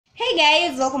Hey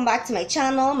guys, welcome back to my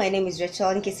channel. My name is Rachel.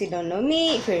 In case you don't know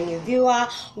me, if you're a new viewer,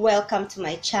 welcome to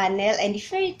my channel, and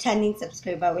if you're a returning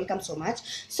subscriber, welcome so much.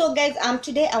 So guys,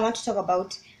 today I want to talk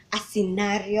about a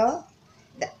scenario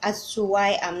as to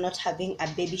why I'm not having a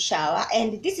baby shower,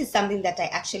 and this is something that I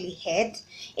actually had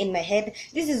in my head.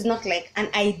 This is not like an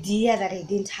idea that I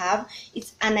didn't have.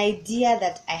 It's an idea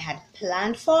that I had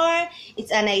planned for.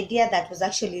 It's an idea that was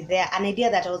actually there, an idea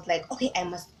that I was like, okay, I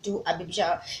must do a baby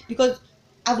shower, because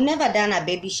I've never done a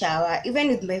baby shower, even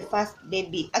with my first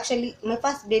baby. Actually, my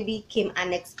first baby came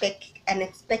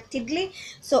unexpectedly,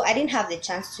 so I didn't have the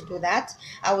chance to do that.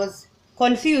 I was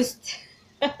confused.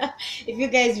 If you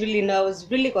guys really know, I was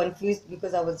really confused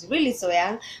because I was really so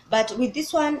young. But with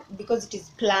this one, because it is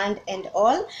planned and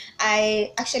all,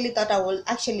 I actually thought I will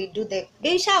actually do the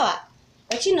baby shower.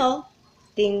 But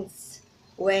things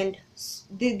went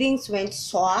the things went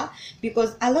sour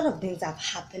because a lot of things have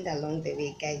happened along the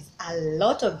way, guys. A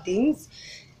lot of things.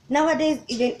 Nowadays,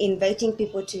 even inviting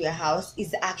people to your house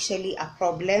is actually a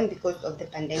problem because of the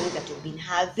pandemic that we've been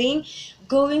having.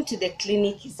 Going to the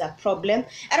clinic is a problem.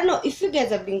 I don't know if you guys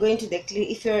have been going to the clinic,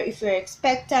 if you're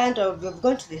expectant or if you've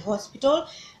gone to the hospital.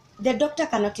 The doctor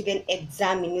cannot even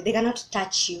examine you. They cannot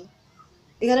touch you.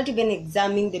 They cannot even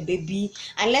examine the baby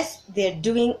unless they're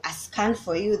doing a scan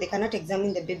for you. They cannot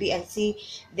examine the baby and see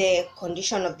the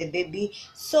condition of the baby.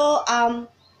 So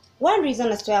one reason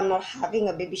as to why I'm not having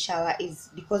a baby shower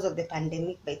is because of the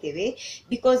pandemic, by the way.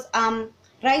 Because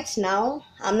right now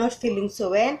I'm not feeling so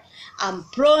well. I'm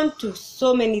prone to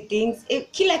so many things.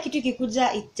 Kila kitu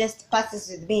kikuja, it just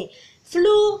passes with me.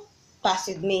 Flu pass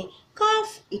with me,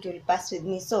 cough, it will pass with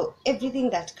me. So everything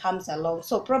that comes along,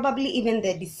 so probably even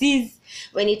the disease,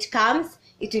 when it comes,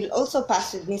 it will also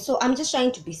pass with me. So I'm just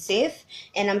trying to be safe,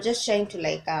 and I'm just trying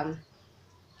to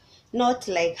not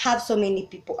like have so many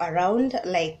people around.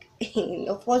 Like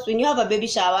of course, when you have a baby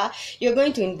shower, you're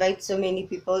going to invite so many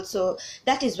people. So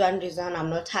that is one reason I'm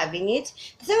not having it.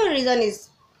 The second reason is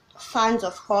funds,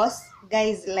 of course,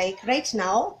 guys. Like right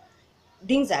now,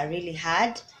 things are really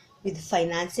hard with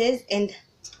finances, and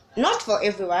not for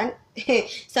everyone.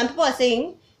 Some people are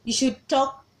saying you should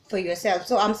talk for yourself,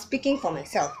 so I'm speaking for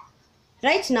myself.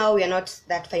 Right now we are not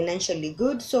that financially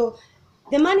good, so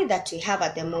the money that we have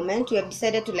at the moment, we have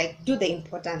decided to do the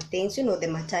important things, the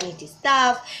maternity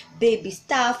stuff, baby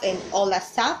stuff, and all that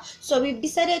stuff. So we've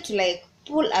decided to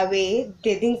pull away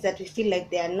the things that we feel like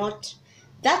they are not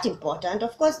that important.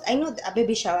 Of course, I know a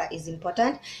baby shower is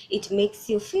important. It makes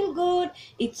you feel good.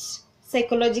 It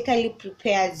psychologically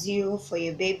prepares you for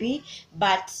your baby,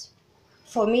 but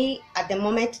for me at the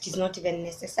moment it is not even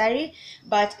necessary.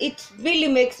 But it really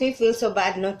makes me feel so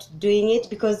bad not doing it,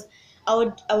 because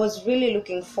I was really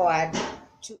looking forward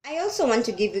to. I also want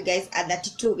to give you guys a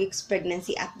 32 weeks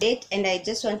pregnancy update, and I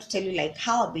just want to tell you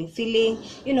how I've been feeling,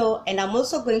 and I'm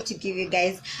also going to give you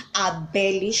guys a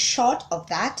belly shot of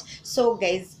that. So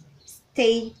guys,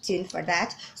 stay tuned for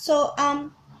that. So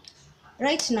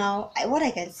right now, what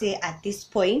I can say at this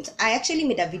point, I actually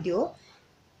made a video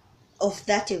of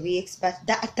 30 weeks, but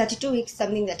that 32 weeks,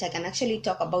 something that I can actually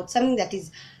talk about, something that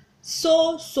is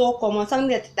so common,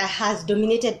 something that has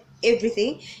dominated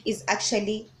everything, is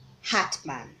actually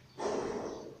heartburn.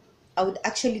 I would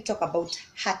actually talk about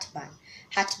heartburn.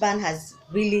 Heartburn has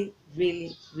really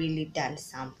done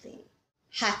something.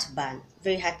 Heartburn,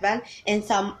 very heartburn, and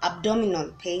some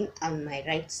abdominal pain on my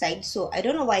right side. So I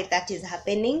don't know why that is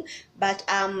happening, but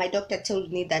my doctor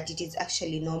told me that it is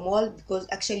actually normal, because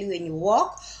actually when you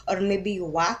walk, or maybe you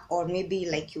walk, or maybe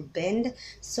you bend,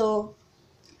 so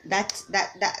that's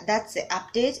the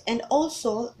update. And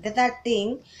also the third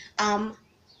thing, I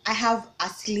have a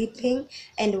sleeping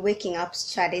and waking up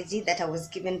strategy that I was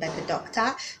given by the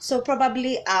doctor. So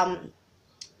probably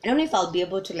I don't know if I'll be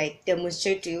able to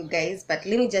demonstrate to you guys, but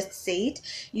let me just say it.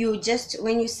 You just,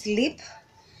 when you sleep,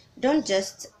 don't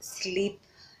just sleep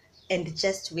and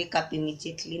just wake up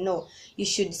immediately. No, you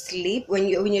should sleep when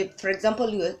you for example,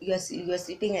 you're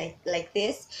sleeping like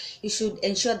this. You should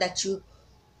ensure that you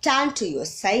turn to your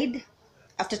side.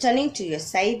 After turning to your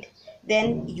side,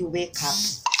 then you wake up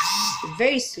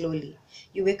very slowly.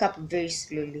 You wake up very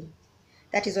slowly.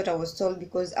 That is what I was told,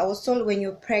 because I was told when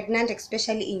you're pregnant,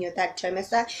 especially in your third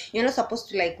trimester, you're not supposed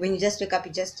to when you just wake up,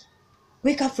 you just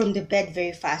wake up from the bed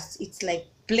very fast. It's like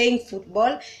playing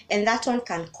football, and that one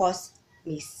can cause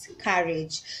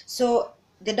miscarriage. So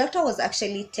the doctor was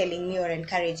actually telling me, or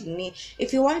encouraging me,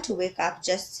 if you want to wake up,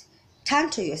 just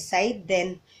turn to your side,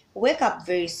 then wake up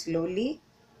very slowly,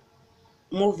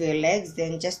 move your legs,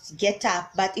 then just get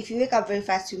up. But if you wake up very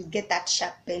fast, you'll get that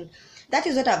sharp pain. That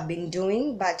is what I've been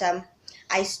doing, but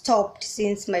I stopped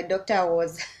since my doctor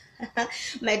was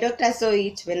My doctor saw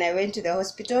it when I went to the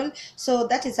hospital. So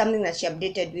that is something that she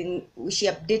updated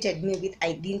me with.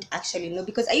 I didn't actually know,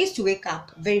 because I used to wake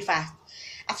up very fast.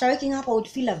 After waking up, I would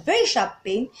feel a very sharp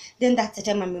pain. Then that's the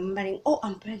time I'm remembering, oh,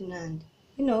 I'm pregnant.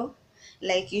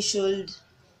 Like, you should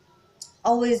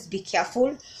always be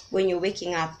careful when you're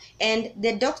waking up. And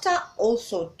the doctor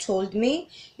also told me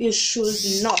you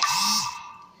should not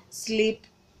sleep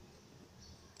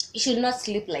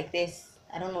like this.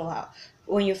 I don't know how,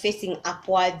 when you're facing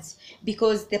upwards,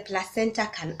 because the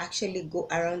placenta can actually go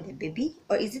around the baby.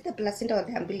 Or is it the placenta or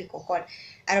the umbilical cord?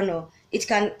 I don't know. It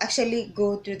can actually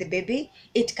go through the baby.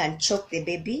 It can choke the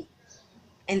baby,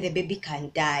 and the baby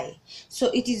can die. So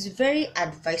it is very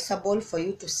advisable for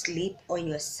you to sleep on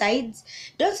your sides.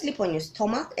 Don't sleep on your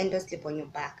stomach, and don't sleep on your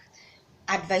back.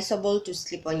 Advisable to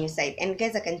sleep on your side. And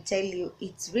guys, I can tell you,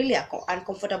 it's really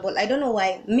uncomfortable. I don't know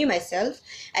why. Me myself,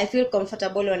 I feel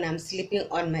comfortable when I'm sleeping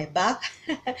on my back.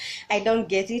 I don't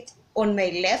get it. On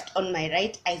my left, on my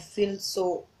right, I feel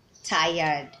so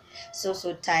tired, so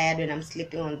tired when I'm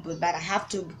sleeping on both, but I have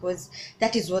to, because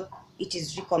that is what it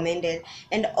is recommended.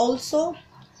 And also,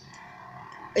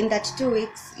 in that 2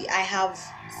 weeks, I have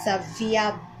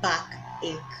severe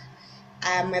backache.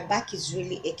 My back is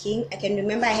really aching. I can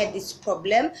remember I had this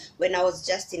problem when I was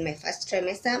just in my first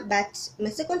trimester, but my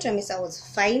second trimester was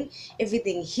fine.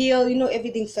 Everything healed,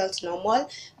 everything felt normal.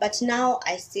 But now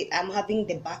I'm having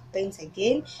the back pains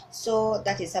again. So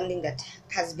that is something that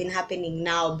has been happening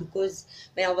now, because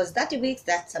when I was 30 weeks,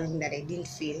 that's something that I didn't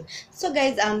feel. So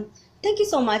guys, thank you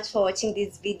so much for watching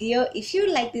this video. If you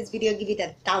like this video, give it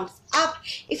a thumbs up.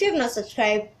 If you have not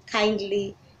subscribed,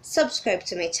 kindly subscribe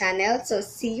to my channel. So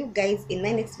see you guys in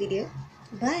my next video.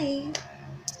 Bye.